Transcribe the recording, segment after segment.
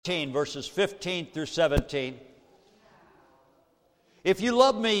verses 15 through 17. If you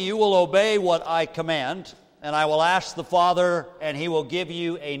love me, you will obey what I command, and I will ask the Father, and he will give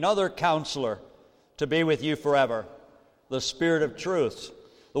you another counselor to be with you forever, the Spirit of truth.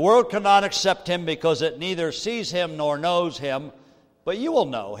 The world cannot accept him because it neither sees him nor knows him, but you will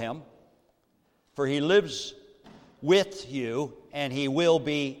know him, for he lives with you, and he will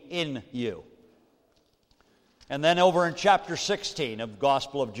be in you. And then over in chapter 16 of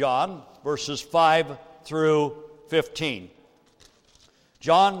Gospel of John, verses 5 through 15.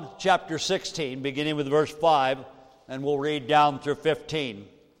 John chapter 16, beginning with verse 5, and we'll read down through 15.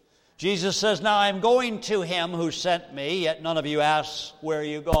 Jesus says, "Now I am going to him who sent me, yet none of you asks, 'Where are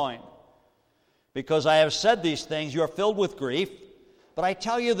you going?' Because I have said these things, you are filled with grief. But I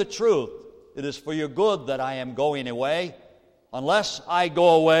tell you the truth, it is for your good that I am going away. Unless I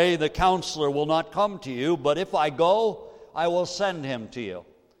go away, the counselor will not come to you, but if I go, I will send him to you.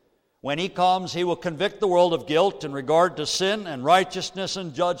 When he comes, he will convict the world of guilt in regard to sin and righteousness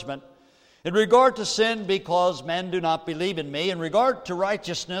and judgment. In regard to sin, because men do not believe in me. In regard to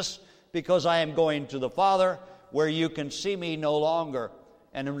righteousness, because I am going to the Father, where you can see me no longer.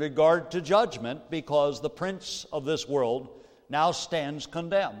 And in regard to judgment, because the prince of this world now stands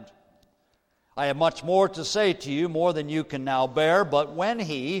condemned. I have much more to say to you, more than you can now bear, but when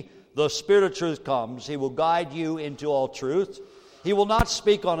he, the Spirit of truth, comes, he will guide you into all truth. He will not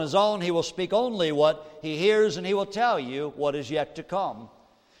speak on his own, he will speak only what he hears, and he will tell you what is yet to come.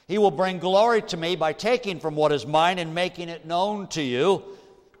 He will bring glory to me by taking from what is mine and making it known to you.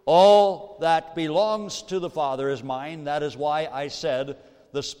 All that belongs to the Father is mine. That is why I said,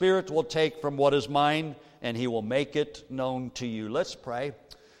 the Spirit will take from what is mine, and he will make it known to you." Let's pray.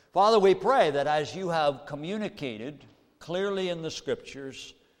 Father, we pray that as you have communicated clearly in the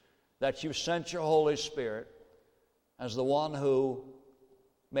Scriptures, that you sent your Holy Spirit as the one who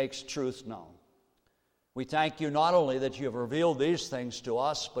makes truth known. We thank you not only that you have revealed these things to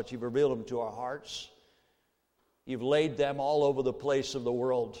us, but you've revealed them to our hearts. You've laid them all over the place of the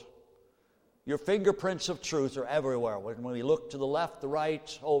world. Your fingerprints of truth are everywhere. When we look to the left, the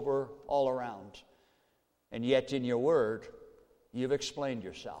right, over, all around. And yet in your word, you've explained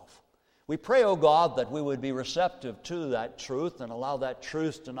yourself. We pray, O God, that we would be receptive to that truth and allow that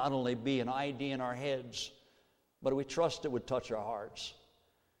truth to not only be an idea in our heads, but we trust it would touch our hearts.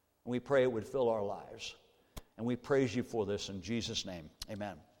 And we pray it would fill our lives. And we praise you for this in Jesus' name.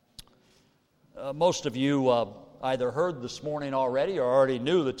 Amen. Most of you either heard this morning already or already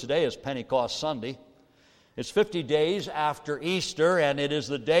knew that today is Pentecost Sunday. It's 50 days after Easter, and it is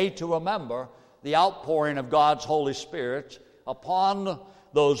the day to remember the outpouring of God's Holy Spirit upon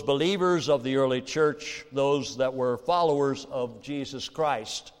those believers of the early church, those that were followers of Jesus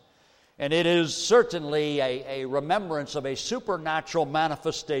Christ. And it is certainly a remembrance of a supernatural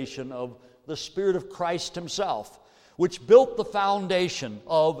manifestation of the Spirit of Christ himself, which built the foundation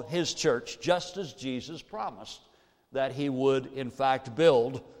of his church, just as Jesus promised that he would in fact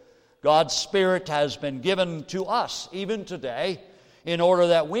build. God's Spirit has been given to us even today in order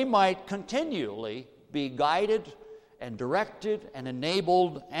that we might continually be guided and directed and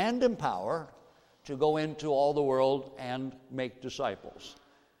enabled and empowered to go into all the world and make disciples.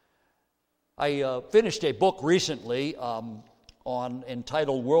 I finished a book recently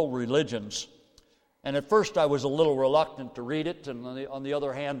entitled World Religions. And at first I was a little reluctant to read it, and on the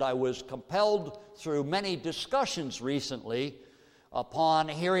other hand, I was compelled through many discussions recently upon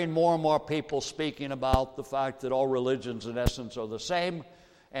hearing more and more people speaking about the fact that all religions in essence are the same,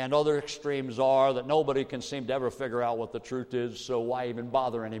 and other extremes are that nobody can seem to ever figure out what the truth is, so why even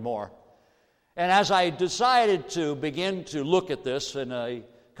bother anymore? And as I decided to begin to look at this in a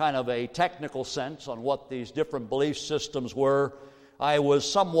kind of a technical sense on what these different belief systems were, I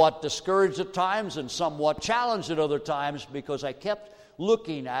was somewhat discouraged at times and somewhat challenged at other times because I kept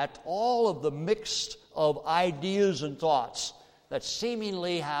looking at all of the mix of ideas and thoughts that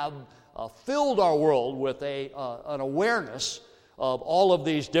seemingly have filled our world with an awareness of all of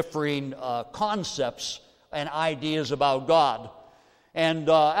these differing concepts and ideas about God. And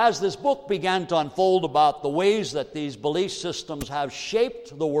as this book began to unfold about the ways that these belief systems have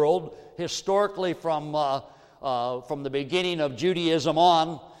shaped the world historically from the beginning of Judaism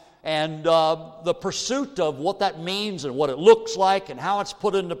on, and the pursuit of what that means and what it looks like and how it's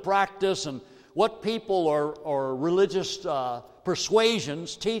put into practice and what people or religious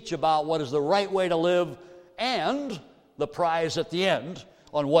persuasions teach about what is the right way to live and the prize at the end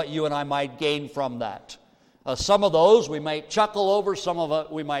on what you and I might gain from that. Some of those we might chuckle over, some of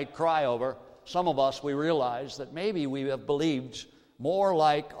it we might cry over. Some of us we realize that maybe we have believed more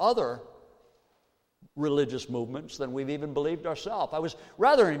like other religious movements than we've even believed ourselves. I was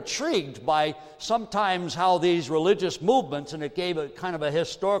rather intrigued by sometimes how these religious movements, and it gave a kind of a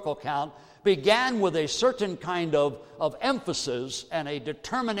historical account, began with a certain kind of emphasis and a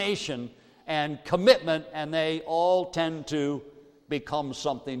determination and commitment, and they all tend to become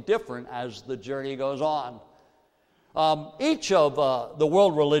something different as the journey goes on. Each of the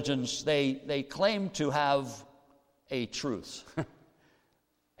world religions, they claim to have a truth,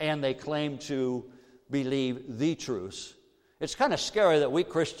 and they claim to believe the truth. It's kind of scary that we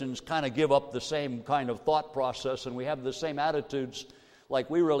Christians kind of give up the same kind of thought process, and we have the same attitudes like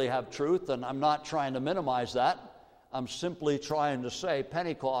we really have truth, and I'm not trying to minimize that. I'm simply trying to say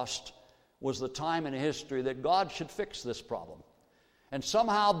Pentecost was the time in history that God should fix this problem. And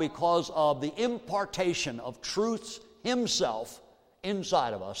somehow, because of the impartation of truth Himself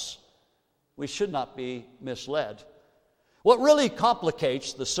inside of us, we should not be misled. What really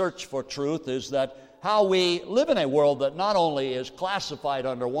complicates the search for truth is that how we live in a world that not only is classified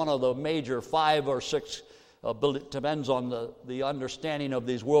under one of the major 5 or 6, depends on the understanding of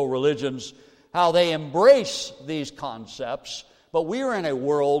these world religions, how they embrace these concepts, but we are in a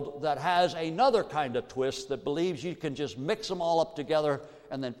world that has another kind of twist that believes you can just mix them all up together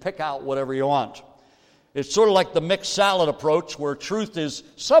and then pick out whatever you want. It's sort of like the mixed salad approach, where truth is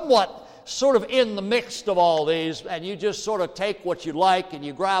somewhat sort of in the midst of all these, and you just sort of take what you like and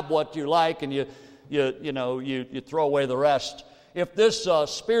you grab what you like and you throw away the rest. If this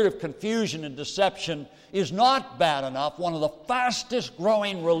spirit of confusion and deception is not bad enough, one of the fastest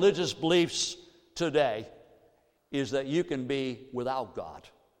growing religious beliefs today is that you can be without God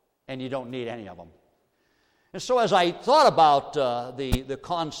and you don't need any of them. And so as I thought about the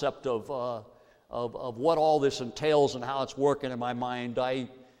concept of what all this entails and how it's working in my mind, I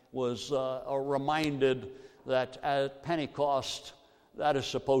was reminded that at Pentecost that is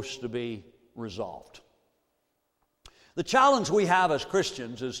supposed to be resolved. The challenge we have as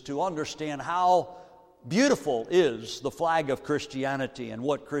Christians is to understand how beautiful is the flag of Christianity and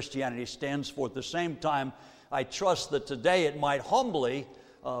what Christianity stands for. At the same time, I trust that today it might humbly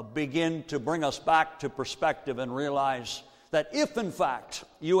begin to bring us back to perspective and realize that if in fact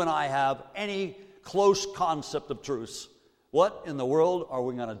you and I have any close concept of truth, what in the world are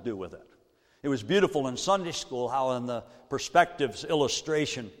we going to do with it? It was beautiful in Sunday school how in the perspectives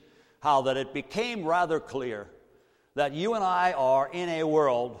illustration, how that it became rather clear that you and I are in a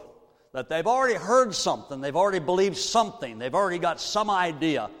world that they've already heard something, they've already believed something, they've already got some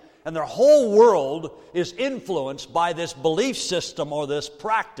idea, and their whole world is influenced by this belief system or this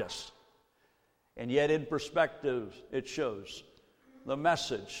practice. And yet in perspective, it shows the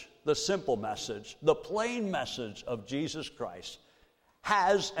message, the simple message, the plain message of Jesus Christ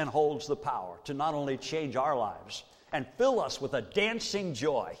has and holds the power to not only change our lives and fill us with a dancing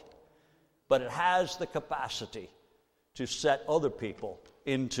joy, but it has the capacity to set other people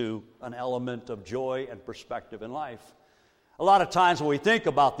into an element of joy and perspective in life. A lot of times when we think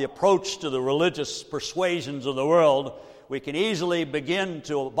about the approach to the religious persuasions of the world, we can easily begin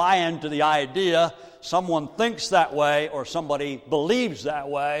to buy into the idea someone thinks that way or somebody believes that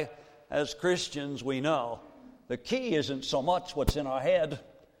way. As Christians, we know the key isn't so much what's in our head.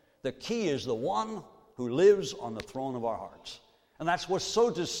 The key is the one who lives on the throne of our hearts. And that's what's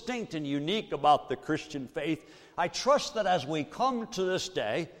so distinct and unique about the Christian faith. I trust that as we come to this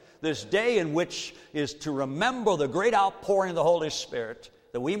day in which is to remember the great outpouring of the Holy Spirit,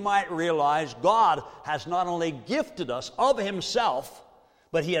 that we might realize God has not only gifted us of Himself,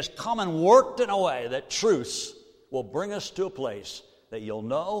 but He has come and worked in a way that truth will bring us to a place that you'll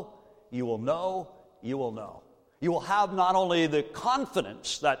know, you will know, you will know. You will have not only the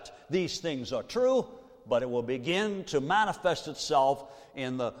confidence that these things are true, but it will begin to manifest itself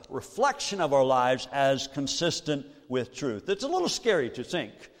in the reflection of our lives as consistent with truth. It's a little scary to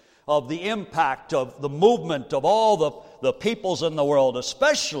think of the impact of the movement of all the peoples in the world,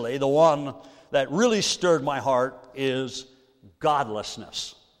 especially the one that really stirred my heart is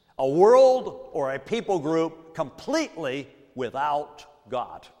godlessness. A world or a people group completely without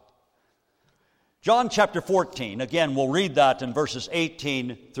God. John chapter 14, again, we'll read that in verses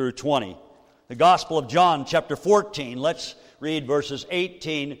 18 through 20. The Gospel of John chapter 14, let's read verses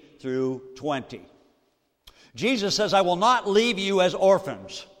 18 through 20. Jesus says, I will not leave you as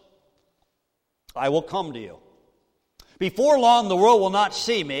orphans. I will come to you. Before long, the world will not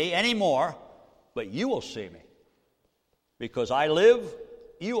see me anymore, but you will see me. Because I live,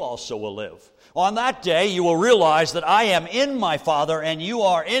 you also will live. On that day, you will realize that I am in my Father, and you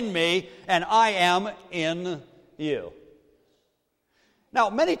are in me, and I am in you. Now,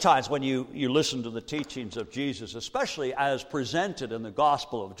 many times when you listen to the teachings of Jesus, especially as presented in the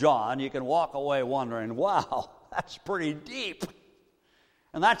Gospel of John, you can walk away wondering, wow, that's pretty deep.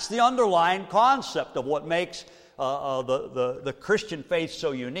 And that's the underlying concept of what makes the Christian faith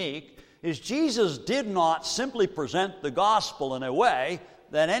so unique, is Jesus did not simply present the gospel in a way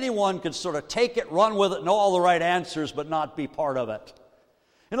that anyone could sort of take it, run with it, know all the right answers, but not be part of it.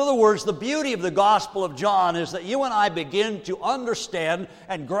 In other words, the beauty of the Gospel of John is that you and I begin to understand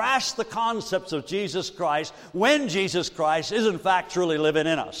and grasp the concepts of Jesus Christ when Jesus Christ is in fact truly living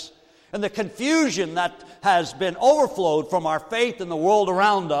in us. And the confusion that has been overflowed from our faith in the world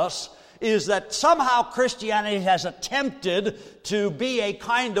around us is that somehow Christianity has attempted to be a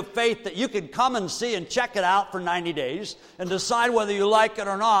kind of faith that you can come and see and check it out for 90 days and decide whether you like it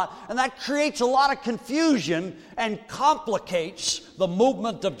or not. And that creates a lot of confusion and complicates the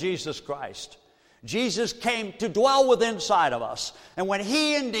movement of Jesus Christ. Jesus came to dwell within inside of us. And when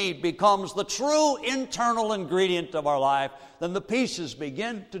He indeed becomes the true internal ingredient of our life, then the pieces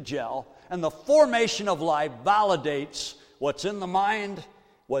begin to gel, and the formation of life validates what's in the mind,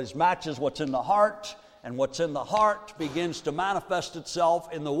 what matches what's in the heart, and what's in the heart begins to manifest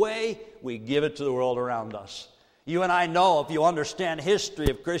itself in the way we give it to the world around us. You and I know, if you understand history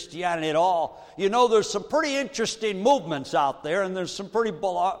of Christianity at all, you know there's some pretty interesting movements out there, and there's some pretty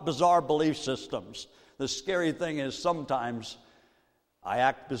bizarre belief systems. The scary thing is sometimes I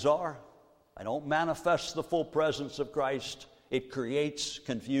act bizarre. I don't manifest the full presence of Christ. It creates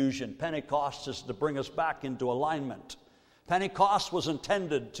confusion. Pentecost is to bring us back into alignment. Pentecost was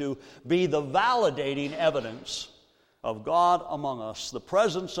intended to be the validating evidence of God among us, the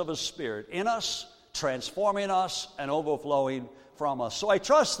presence of His Spirit in us, transforming us and overflowing from us. So I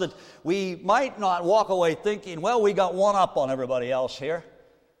trust that we might not walk away thinking, well, we got one up on everybody else here,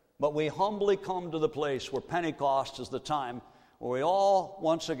 but we humbly come to the place where Pentecost is the time where we all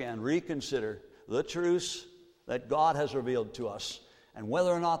once again reconsider the truths that God has revealed to us and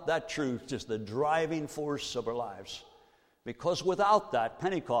whether or not that truth is the driving force of our lives. Because without that,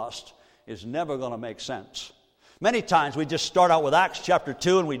 Pentecost is never going to make sense. Many times we just start out with Acts chapter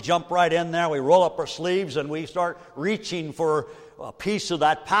 2 and we jump right in there, we roll up our sleeves and we start reaching for a piece of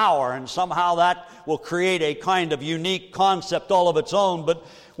that power, and somehow that will create a kind of unique concept all of its own. But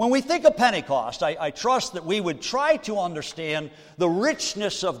when we think of Pentecost, I trust that we would try to understand the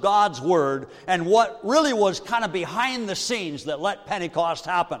richness of God's Word and what really was kind of behind the scenes that let Pentecost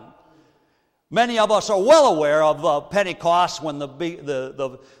happen. Many of us are well aware of Pentecost when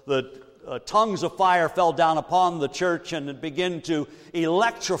the tongues of fire fell down upon the church and it began to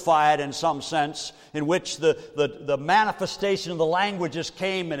electrify it in some sense, in which the manifestation of the languages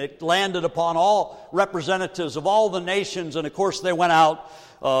came and it landed upon all representatives of all the nations, and of course they went out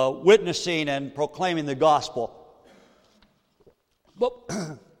witnessing and proclaiming the gospel. But,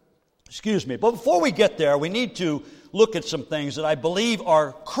 excuse me, but before we get there, we need to look at some things that I believe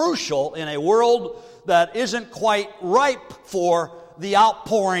are crucial in a world that isn't quite ripe for the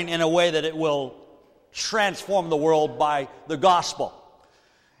outpouring in a way that it will transform the world by the gospel.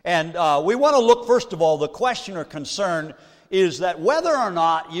 And we want to look, first of all, the question or concern is that whether or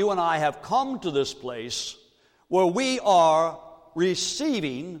not you and I have come to this place where we are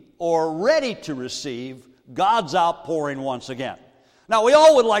receiving or ready to receive God's outpouring once again. Now, we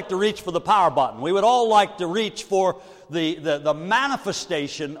all would like to reach for the power button. We would all like to reach for the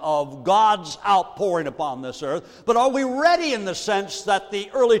manifestation of God's outpouring upon this earth. But are we ready in the sense that the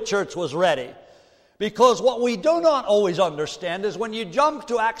early church was ready? Because what we do not always understand is when you jump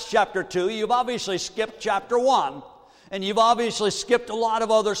to Acts chapter 2, you've obviously skipped chapter 1. And you've obviously skipped a lot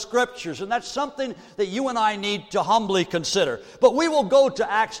of other scriptures. And that's something that you and I need to humbly consider. But we will go to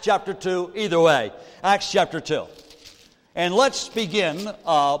Acts chapter 2 either way. Acts chapter 2. And let's begin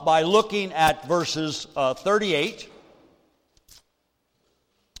by looking at verses 38.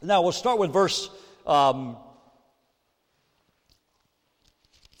 Now, we'll start with verse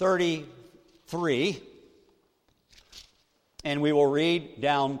 33, and we will read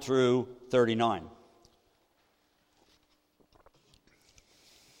down through 39.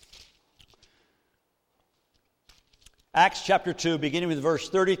 Acts chapter 2, beginning with verse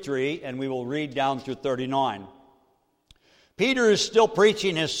 33, and we will read down through 39. Peter is still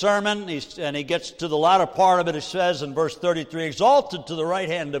preaching his sermon, and he gets to the latter part of it. It says in verse 33, exalted to the right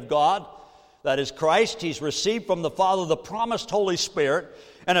hand of God, that is Christ, he's received from the Father the promised Holy Spirit,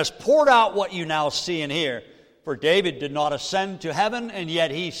 and has poured out what you now see and hear. For David did not ascend to heaven, and yet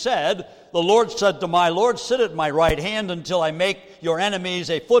he said, the Lord said to my Lord, sit at my right hand until I make your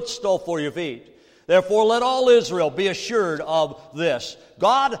enemies a footstool for your feet. Therefore, let all Israel be assured of this.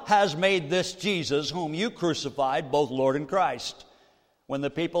 God has made this Jesus, whom you crucified, both Lord and Christ. When the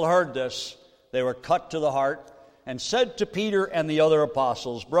people heard this, they were cut to the heart and said to Peter and the other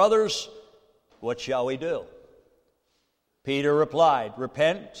apostles, "Brothers, what shall we do?" Peter replied,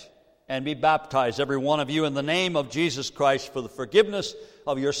 "Repent and be baptized, every one of you, in the name of Jesus Christ for the forgiveness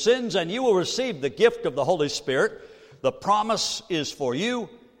of your sins, and you will receive the gift of the Holy Spirit. The promise is for you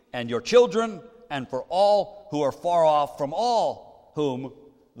and your children and for all who are far off, whom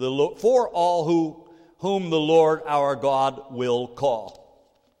the Lord our God will call."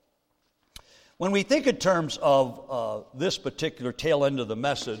 When we think in terms of this particular tail end of the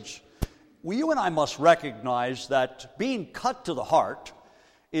message, you and I must recognize that being cut to the heart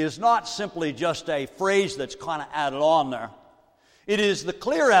is not simply just a phrase that's kind of added on there. It is the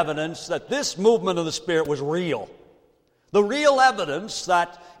clear evidence that this movement of the Spirit was real. The real evidence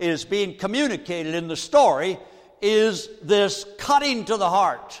that is being communicated in the story is this cutting to the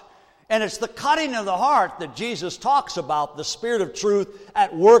heart. And it's the cutting of the heart that Jesus talks about, the Spirit of truth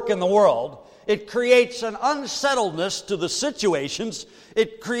at work in the world. It creates an unsettledness to the situations.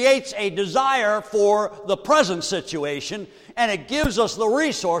 It creates a desire for the present situation, and it gives us the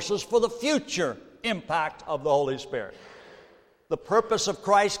resources for the future impact of the Holy Spirit. The purpose of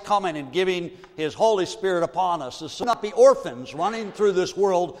Christ coming and giving His Holy Spirit upon us is to not be orphans running through this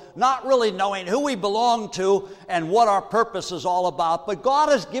world, not really knowing who we belong to and what our purpose is all about. But God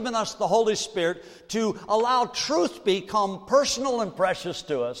has given us the Holy Spirit to allow truth to become personal and precious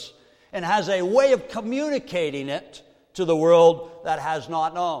to us, and has a way of communicating it to the world that has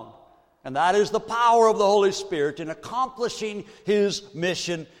not known. And that is the power of the Holy Spirit in accomplishing His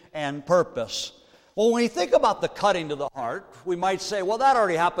mission and purpose. Well, when we think about the cutting to the heart, we might say, well, that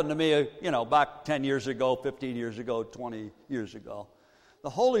already happened to me, back 10 years ago, 15 years ago, 20 years ago. The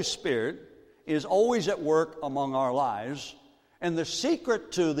Holy Spirit is always at work among our lives, and the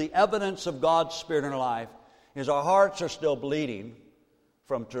secret to the evidence of God's Spirit in our life is our hearts are still bleeding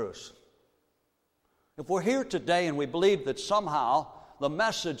from truth. If we're here today and we believe that somehow the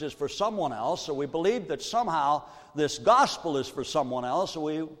message is for someone else, or we believe that somehow this gospel is for someone else, or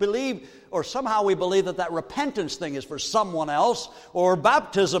we believe that repentance thing is for someone else, or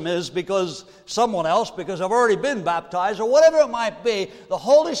baptism is because someone else, because I've already been baptized, or whatever it might be, the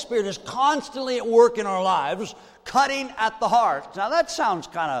Holy Spirit is constantly at work in our lives, cutting at the heart. Now that sounds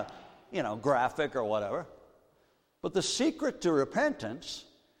kind of, graphic or whatever. But the secret to repentance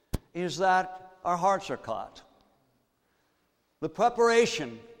is that our hearts are cut. The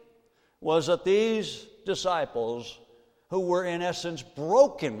preparation was that these disciples, who were in essence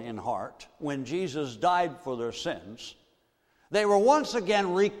broken in heart when Jesus died for their sins, they were once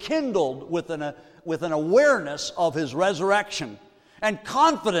again rekindled with an awareness of His resurrection and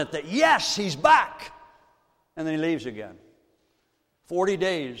confident that, yes, He's back. And then He leaves again. 40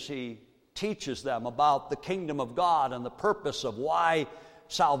 days He teaches them about the kingdom of God and the purpose of why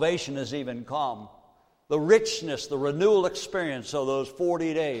salvation has even come. The richness, the renewal experience of those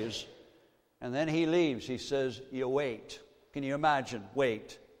 40 days. And then He leaves. He says, you wait. Can you imagine?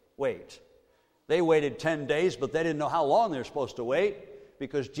 Wait. They waited 10 days, but they didn't know how long they were supposed to wait,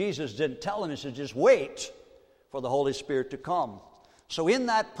 because Jesus didn't tell them. He said, just wait for the Holy Spirit to come. So in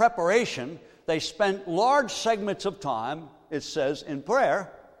that preparation, they spent large segments of time, it says, in prayer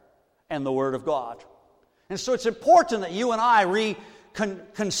and the Word of God. And so it's important that you and I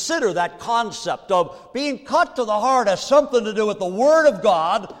consider that concept of being cut to the heart has something to do with the Word of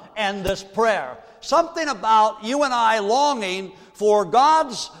God and this prayer. Something about you and I longing for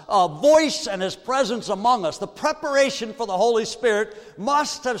God's voice and His presence among us. The preparation for the Holy Spirit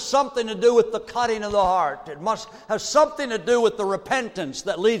must have something to do with the cutting of the heart. It must have something to do with the repentance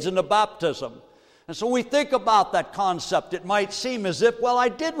that leads into baptism. And so we think about that concept. It might seem as if, well, I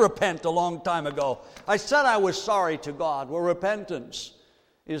did repent a long time ago. I said I was sorry to God. Well, repentance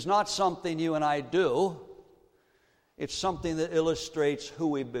is not something you and I do. It's something that illustrates who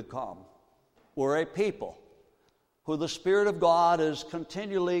we've become. We're a people who the Spirit of God is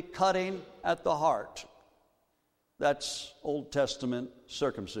continually cutting at the heart. That's Old Testament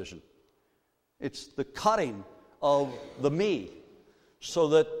circumcision. It's the cutting of the me so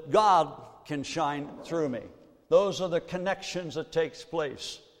that God can shine through me. Those are the connections that takes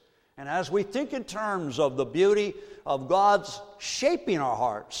place. And as we think in terms of the beauty of God's shaping our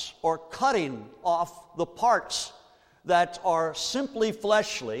hearts or cutting off the parts that are simply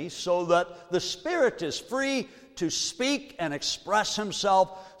fleshly so that the Spirit is free to speak and express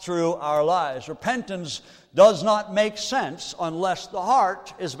Himself through our lives. Repentance does not make sense unless the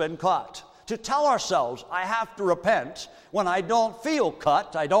heart has been cut. To tell ourselves, I have to repent when I don't feel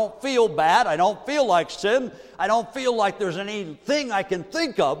cut, I don't feel bad, I don't feel like sin, I don't feel like there's anything I can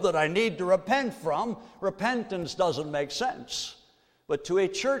think of that I need to repent from. Repentance doesn't make sense. but to a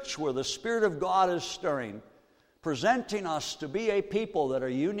church where the Spirit of God is stirring, presenting us to be a people that are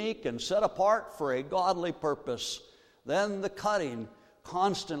unique and set apart for a godly purpose, then the cutting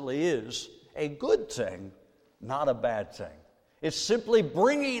constantly is a good thing, not a bad thing. It's simply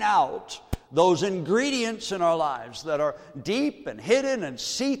bringing out those ingredients in our lives that are deep and hidden and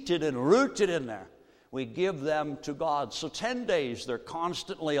seated and rooted in there. We give them to God. So 10 days, they're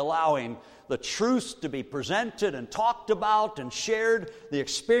constantly allowing the truth to be presented and talked about and shared, the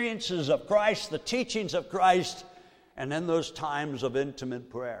experiences of Christ, the teachings of Christ, and then those times of intimate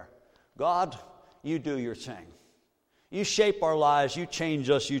prayer. God, you do your thing. You shape our lives, you change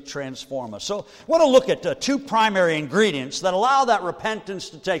us, you transform us. So I want to look at two primary ingredients that allow that repentance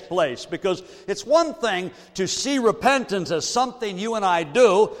to take place, because it's one thing to see repentance as something you and I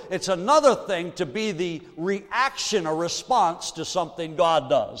do. It's another thing to be the reaction or response to something God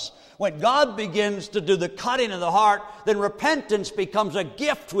does. When God begins to do the cutting of the heart, then repentance becomes a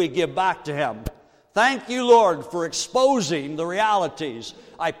gift we give back to Him. Thank you, Lord, for exposing the realities.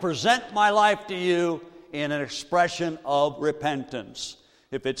 I present my life to you in an expression of repentance.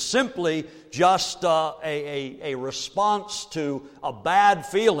 If it's simply just a response to a bad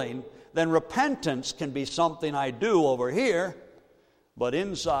feeling, then repentance can be something I do over here, but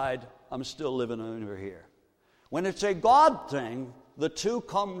inside I'm still living over here. When it's a God thing, the two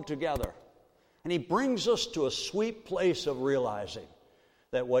come together. And He brings us to a sweet place of realizing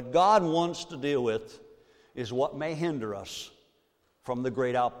that what God wants to deal with is what may hinder us from the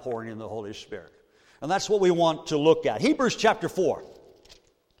great outpouring in the Holy Spirit. And that's what we want to look at. Hebrews chapter 4.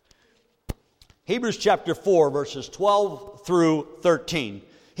 Hebrews chapter 4, verses 12 through 13.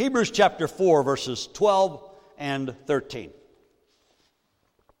 Hebrews chapter 4, verses 12 and 13.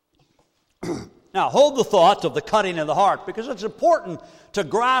 Now, hold the thought of the cutting of the heart, because it's important to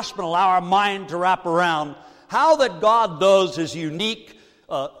grasp and allow our mind to wrap around how that God does His unique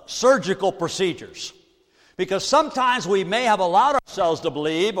surgical procedures. Because sometimes we may have allowed ourselves to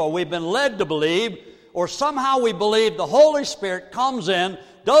believe, or we've been led to believe, or somehow we believe the Holy Spirit comes in,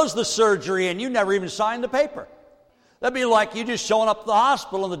 does the surgery, and you never even signed the paper. That'd be like you just showing up to the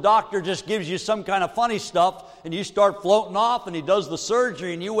hospital and the doctor just gives you some kind of funny stuff and you start floating off and he does the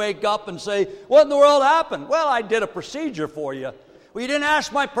surgery and you wake up and say, what in the world happened? Well, I did a procedure for you. Well, you didn't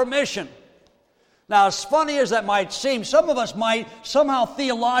ask my permission. Now, as funny as that might seem, some of us might somehow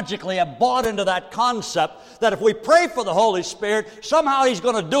theologically have bought into that concept that if we pray for the Holy Spirit, somehow He's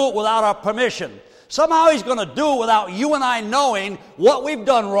going to do it without our permission. Somehow He's going to do it without you and I knowing what we've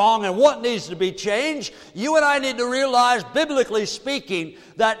done wrong and what needs to be changed. You and I need to realize, biblically speaking,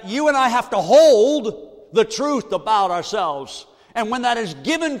 that you and I have to hold the truth about ourselves. And when that is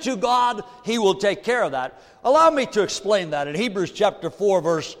given to God, He will take care of that. Allow me to explain that in Hebrews chapter 4,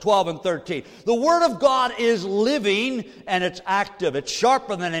 verse 12 and 13. The Word of God is living and it's active. It's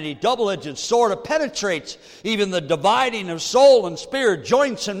sharper than any double-edged sword. It penetrates even the dividing of soul and spirit,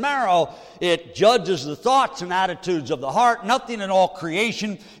 joints and marrow. It judges the thoughts and attitudes of the heart. Nothing in all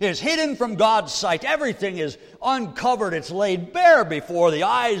creation is hidden from God's sight. Everything is uncovered. It's laid bare before the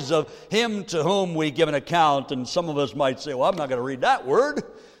eyes of Him to whom we give an account. And some of us might say, well, I'm not going to read that word.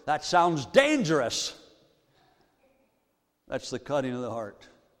 That sounds dangerous. That's the cutting of the heart.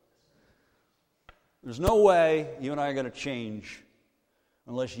 There's no way you and I are going to change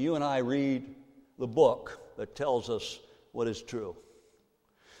unless you and I read the book that tells us what is true.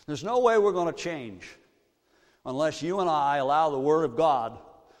 There's no way we're going to change unless you and I allow the Word of God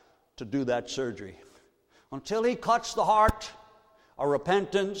to do that surgery. Until He cuts the heart, our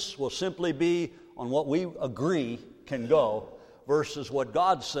repentance will simply be on what we agree can go versus what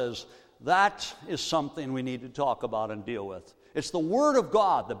God says. That is something we need to talk about and deal with. It's the Word of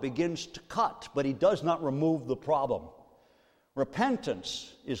God that begins to cut, but He does not remove the problem.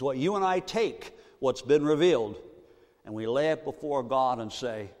 Repentance is what you and I take what's been revealed, and we lay it before God and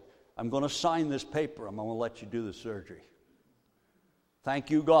say, I'm going to sign this paper. I'm going to let you do the surgery.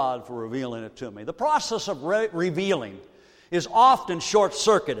 Thank you, God, for revealing it to me. The process of revealing is often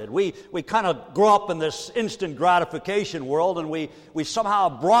short-circuited. We kind of grow up in this instant gratification world, and we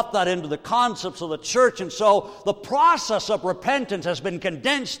somehow brought that into the concepts of the church, and so the process of repentance has been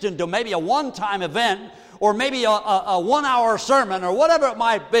condensed into maybe a one-time event, or maybe a one-hour sermon, or whatever it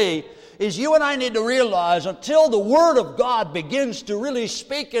might be. Is you and I need to realize until the Word of God begins to really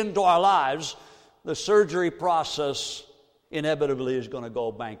speak into our lives, the surgery process inevitably is going to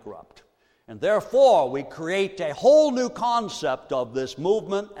go bankrupt. And therefore, we create a whole new concept of this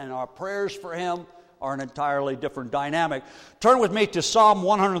movement, and our prayers for Him are an entirely different dynamic. Turn with me to Psalm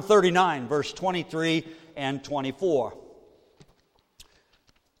 139, verse 23 and 24.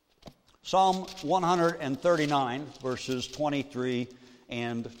 Psalm 139, verses 23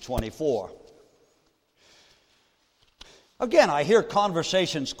 and 24. Again, I hear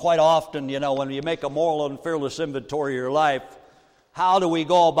conversations quite often, when you make a moral and fearless inventory of your life. How do we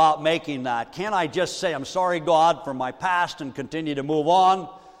go about making that? Can't I just say, I'm sorry, God, for my past and continue to move on?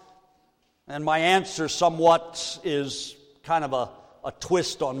 And my answer somewhat is kind of a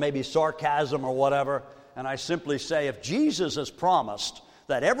twist on maybe sarcasm or whatever. And I simply say, if Jesus has promised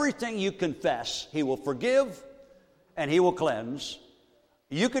that everything you confess, He will forgive and He will cleanse,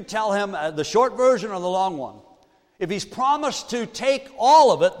 you could tell Him the short version or the long one. If He's promised to take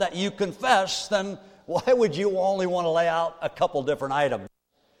all of it that you confess, then why would you only want to lay out a couple different items?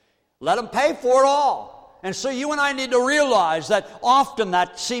 Let Him pay for it all. And so you and I need to realize that often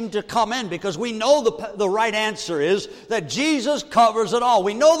that seems to come in because we know the right answer is that Jesus covers it all.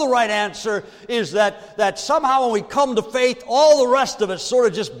 We know the right answer is that somehow when we come to faith, all the rest of it's sort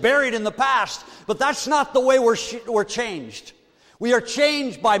of just buried in the past. But that's not the way we're changed. We are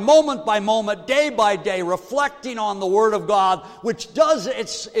changed by moment, day by day, reflecting on the Word of God, which does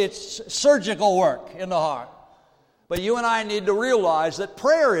its surgical work in the heart. But you and I need to realize that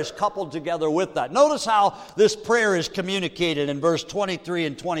prayer is coupled together with that. Notice how this prayer is communicated in verse 23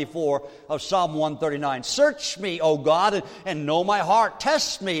 and 24 of Psalm 139. Search me, O God, and know my heart.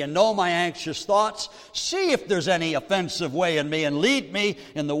 Test me and know my anxious thoughts. See if there's any offensive way in me, and lead me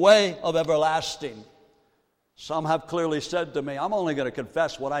in the way of everlasting. Some have clearly said to me, I'm only going to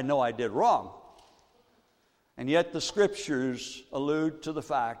confess what I know I did wrong. And yet the Scriptures allude to the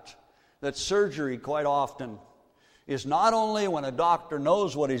fact that surgery quite often is not only when a doctor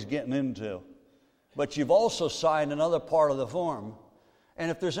knows what he's getting into, but you've also signed another part of the form.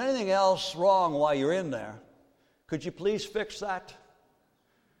 And if there's anything else wrong while you're in there, could you please fix that?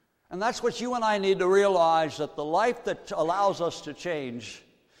 And that's what you and I need to realize, that the life that allows us to change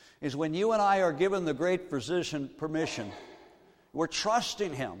is when you and I are given the great physician permission. We're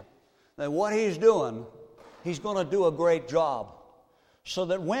trusting Him that what He's doing, He's going to do a great job. So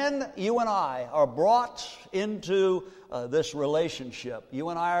that when you and I are brought into this relationship, you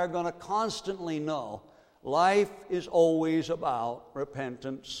and I are going to constantly know life is always about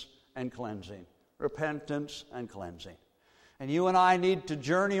repentance and cleansing. Repentance and cleansing. And you and I need to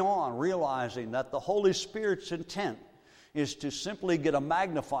journey on realizing that the Holy Spirit's intent is to simply get a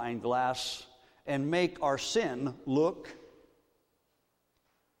magnifying glass and make our sin look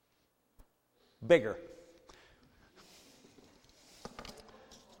bigger.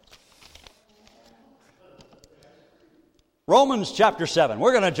 Romans chapter 7.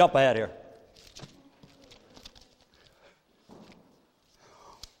 We're going to jump ahead here.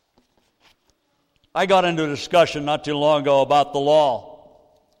 I got into a discussion not too long ago about the law.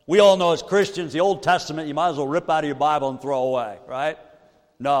 We all know as Christians, the Old Testament, you might as well rip out of your Bible and throw away, right?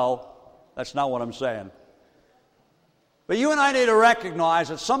 No, that's not what I'm saying. But you and I need to recognize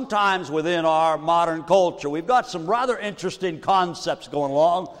that sometimes within our modern culture, we've got some rather interesting concepts going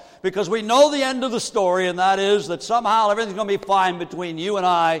along because we know the end of the story, and that is that somehow everything's going to be fine between you and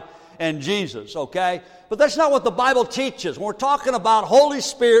I and Jesus, okay? But that's not what the Bible teaches. When we're talking about Holy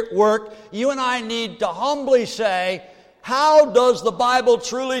Spirit work, you and I need to humbly say, how does the Bible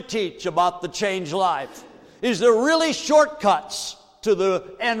truly teach about the changed life? Is there really shortcuts to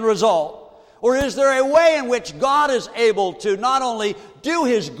the end result? Or is there a way in which God is able to not only do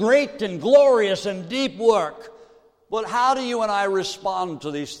His great and glorious and deep work, but how do you and I respond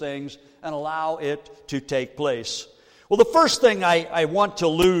to these things and allow it to take place? Well, the first thing I want to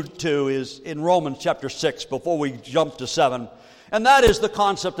allude to is in Romans chapter 6, before we jump to 7, and that is the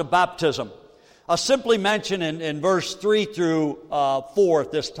concept of baptism. I'll simply mention in verse 3 through 4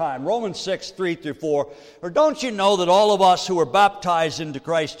 at this time. Romans 6, 3 through 4. Or don't you know that all of us who were baptized into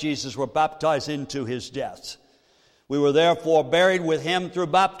Christ Jesus were baptized into His death? We were therefore buried with Him through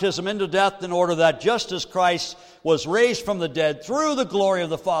baptism into death, in order that just as Christ was raised from the dead through the glory of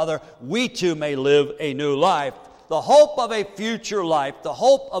the Father, we too may live a new life. The hope of a future life, the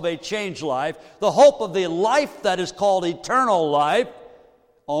hope of a changed life, the hope of the life that is called eternal life,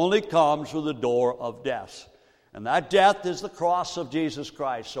 only comes through the door of death. And that death is the cross of Jesus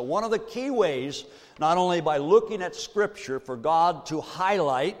Christ. So one of the key ways, not only by looking at Scripture for God to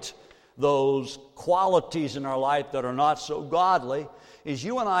highlight those qualities in our life that are not so godly, is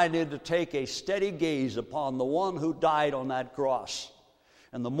you and I need to take a steady gaze upon the one who died on that cross.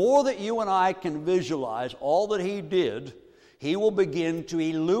 And the more that you and I can visualize all that He did, He will begin to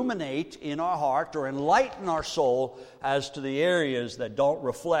illuminate in our heart or enlighten our soul as to the areas that don't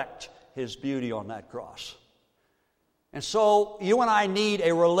reflect His beauty on that cross. And so you and I need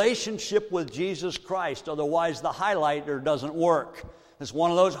a relationship with Jesus Christ, otherwise the highlighter doesn't work. It's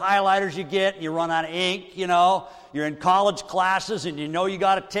one of those highlighters you get, and you run out of ink, you know. You're in college classes, and you know you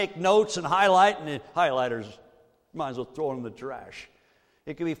got to take notes and highlight, and the highlighters, you might as well throw them in the trash.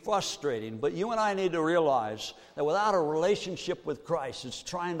 It can be frustrating, but you and I need to realize that without a relationship with Christ, it's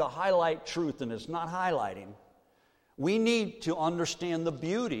trying to highlight truth, and it's not highlighting. We need to understand the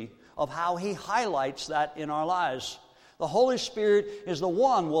beauty of how He highlights that in our lives. The Holy Spirit is the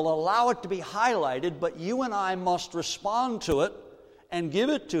one who will allow it to be highlighted, but you and I must respond to it and give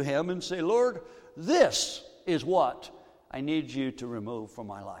it to Him and say, Lord, this is what I need you to remove from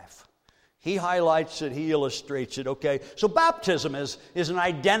my life. He highlights it, He illustrates it, okay? So baptism is an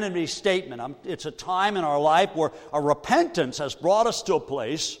identity statement. It's a time in our life where a repentance has brought us to a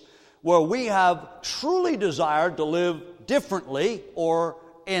place where we have truly desired to live differently or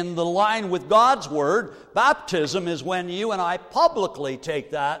in the line with God's Word. Baptism is when you and I publicly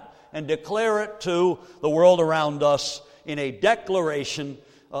take that and declare it to the world around us in a declaration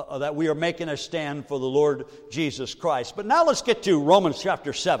that we are making a stand for the Lord Jesus Christ. But now let's get to Romans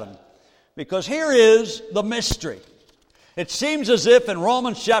chapter 7, because here is the mystery. It seems as if in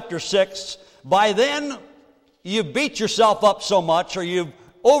Romans chapter 6, by then you've beat yourself up so much, or you've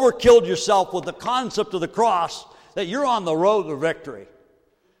overkilled yourself with the concept of the cross, that you're on the road to victory.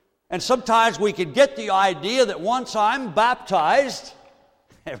 And sometimes we can get the idea that once I'm baptized,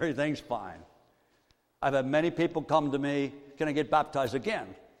 everything's fine. I've had many people come to me, can I get baptized again?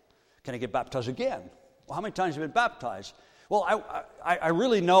 Can I get baptized again? Well, how many times have you been baptized? Well, I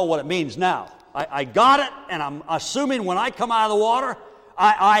really know what it means now. I got it, and I'm assuming when I come out of the water,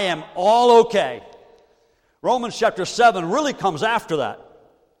 I am all okay. Romans chapter 7 really comes after that.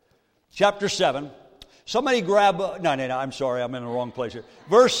 Chapter 7. Somebody grab... No, I'm sorry, I'm in the wrong place here.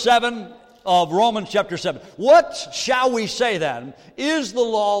 Verse 7 of Romans chapter 7. What shall we say then? Is the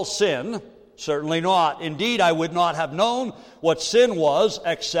law sin? Certainly not. Indeed, I would not have known what sin was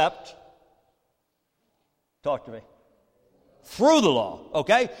except... Talk to me. Through the law,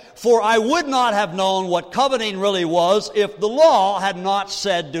 okay? For I would not have known what coveting really was if the law had not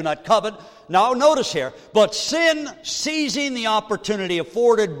said, do not covet. Now notice here, but sin, seizing the opportunity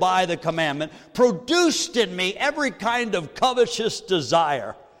afforded by the commandment, produced in me every kind of covetous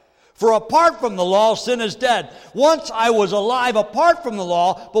desire. For apart from the law, sin is dead. Once I was alive apart from the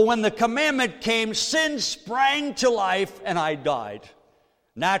law, but when the commandment came, sin sprang to life and I died.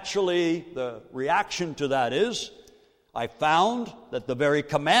 Naturally, the reaction to that is, I found that the very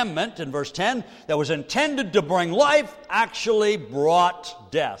commandment in verse 10 that was intended to bring life actually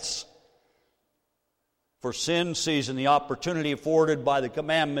brought death. For sin, seizing the opportunity afforded by the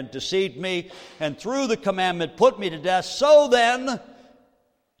commandment, deceived me, and through the commandment put me to death. So then,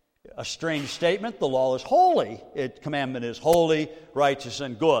 a strange statement, the law is holy. Commandment is holy, righteous,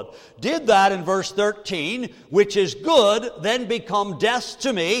 and good. Did that in verse 13, which is good, then become death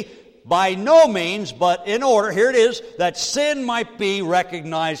to me? By no means, but in order, here it is, that sin might be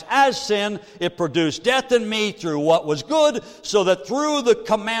recognized as sin. It produced death in me through what was good, so that through the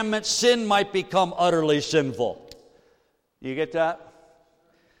commandment sin might become utterly sinful. You get that?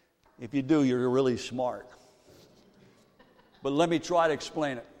 If you do, you're really smart. But let me try to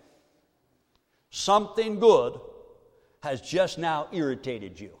explain it. Something good has just now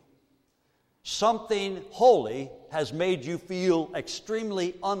irritated you. Something holy has made you feel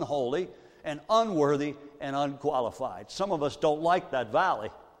extremely unholy and unworthy and unqualified. Some of us don't like that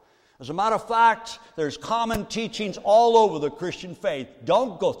valley. As a matter of fact, there's common teachings all over the Christian faith.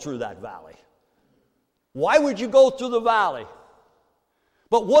 Don't go through that valley. Why would you go through the valley?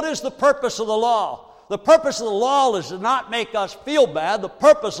 But what is the purpose of the law? The purpose of the law is to not make us feel bad. The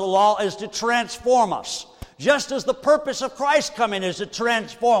purpose of the law is to transform us. Just as the purpose of Christ coming is to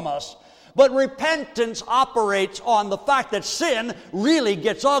transform us. But repentance operates on the fact that sin really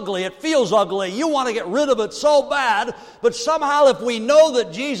gets ugly. It feels ugly. You want to get rid of it so bad. But somehow if we know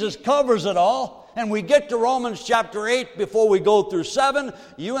that Jesus covers it all, and we get to Romans chapter 8 before we go through 7,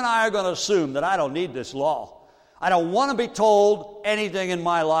 you and I are going to assume that I don't need this law. I don't want to be told anything in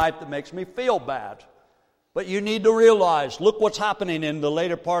my life that makes me feel bad. But you need to realize, look what's happening in the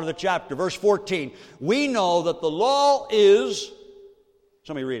later part of the chapter. Verse 14, we know that the law is,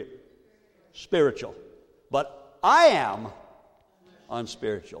 somebody read it, spiritual. But I am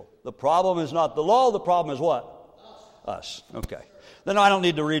unspiritual. The problem is not the law, the problem is what? Us. Okay. Then I don't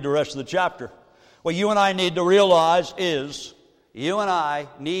need to read the rest of the chapter. What you and I need to realize is, you and I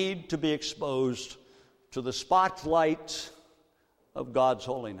need to be exposed to the spotlight of God's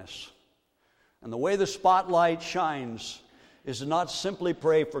holiness. And the way the spotlight shines is to not simply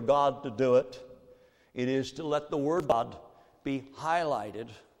pray for God to do it. It is to let the Word of God be highlighted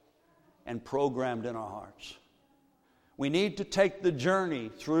and programmed in our hearts. We need to take the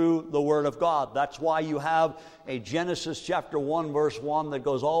journey through the Word of God. That's why you have a Genesis chapter 1, verse 1 that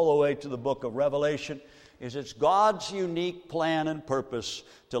goes all the way to the book of Revelation. It's God's unique plan and purpose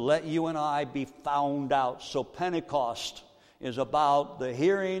to let you and I be found out. So Pentecost is about the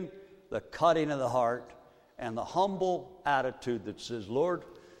hearing, the cutting of the heart, and the humble attitude that says, Lord,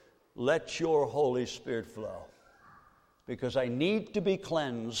 let your Holy Spirit flow. Because I need to be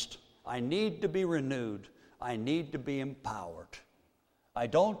cleansed. I need to be renewed. I need to be empowered. I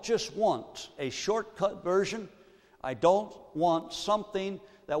don't just want a shortcut version. I don't want something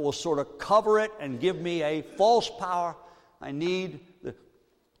that will sort of cover it and give me a false power. I need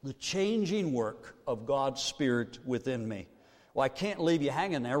the changing work of God's Spirit within me. Well, I can't leave you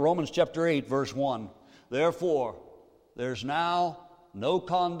hanging there. Romans chapter 8, verse 1. Therefore, there's now no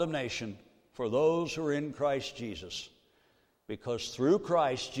condemnation for those who are in Christ Jesus. Because through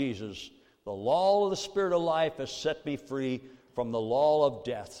Christ Jesus, the law of the Spirit of life has set me free from the law of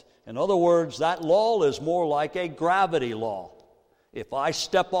death. In other words, that law is more like a gravity law. If I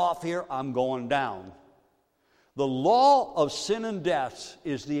step off here, I'm going down. The law of sin and death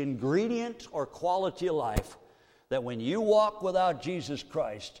is the ingredient or quality of life that when you walk without Jesus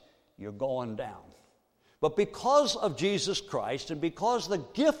Christ, you're going down. But because of Jesus Christ and because the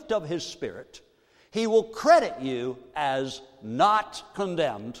gift of His Spirit, He will credit you as not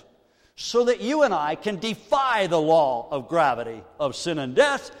condemned, so that you and I can defy the law of gravity of sin and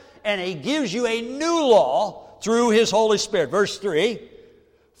death, and He gives you a new law through His Holy Spirit. Verse 3,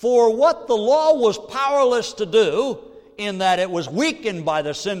 for what the law was powerless to do, in that it was weakened by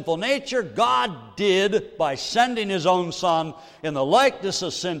the sinful nature, God did by sending His own Son in the likeness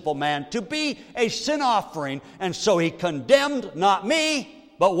of sinful man to be a sin offering. And so He condemned not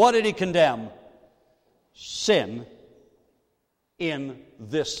me, but what did He condemn? Sin in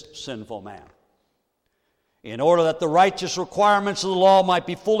this sinful man, in order that the righteous requirements of the law might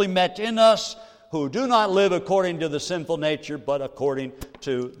be fully met in us, who do not live according to the sinful nature, but according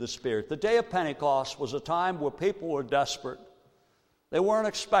to the Spirit. The day of Pentecost was a time where people were desperate. They weren't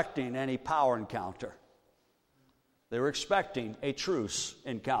expecting any power encounter. They were expecting a truce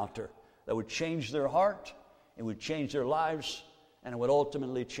encounter that would change their heart, it would change their lives, and it would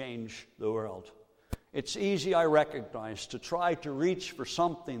ultimately change the world. It's easy, I recognize, to try to reach for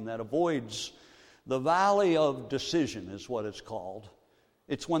something that avoids the valley of decision, is what it's called.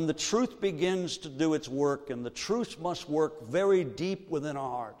 It's when the truth begins to do its work, and the truth must work very deep within our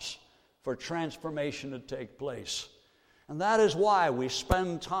hearts for transformation to take place. And that is why we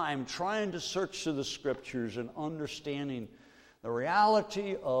spend time trying to search through the Scriptures and understanding the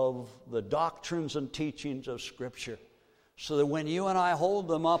reality of the doctrines and teachings of Scripture, so that when you and I hold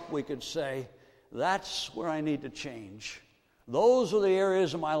them up, we could say, that's where I need to change. Those are the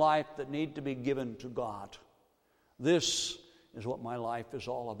areas of my life that need to be given to God. This is what my life is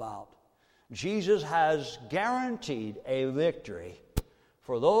all about. Jesus has guaranteed a victory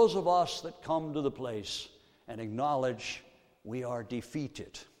for those of us that come to the place and acknowledge we are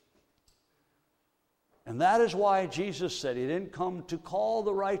defeated. And that is why Jesus said He didn't come to call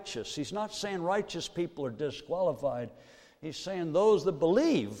the righteous. He's not saying righteous people are disqualified. He's saying those that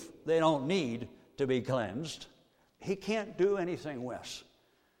believe they don't need to be cleansed, He can't do anything with.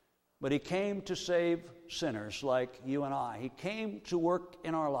 But He came to save sinners like you and I. He came to work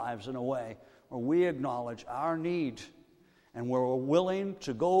in our lives in a way where we acknowledge our need, and where we're willing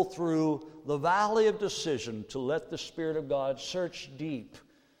to go through the valley of decision to let the Spirit of God search deep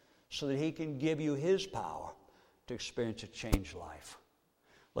so that He can give you His power to experience a changed life.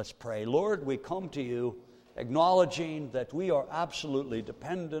 Let's pray. Lord, we come to You acknowledging that we are absolutely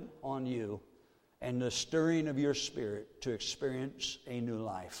dependent on You and the stirring of Your Spirit to experience a new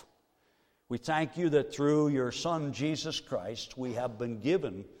life. We thank You that through Your Son, Jesus Christ, we have been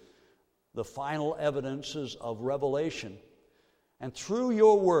given the final evidences of revelation. And through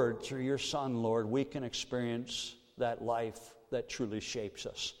Your Word, through Your Son, Lord, we can experience that life that truly shapes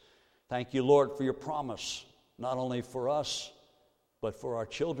us. Thank You, Lord, for Your promise, not only for us, but for our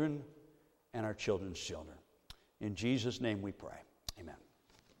children and our children's children. In Jesus' name we pray. Amen.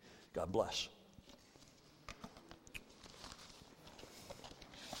 God bless.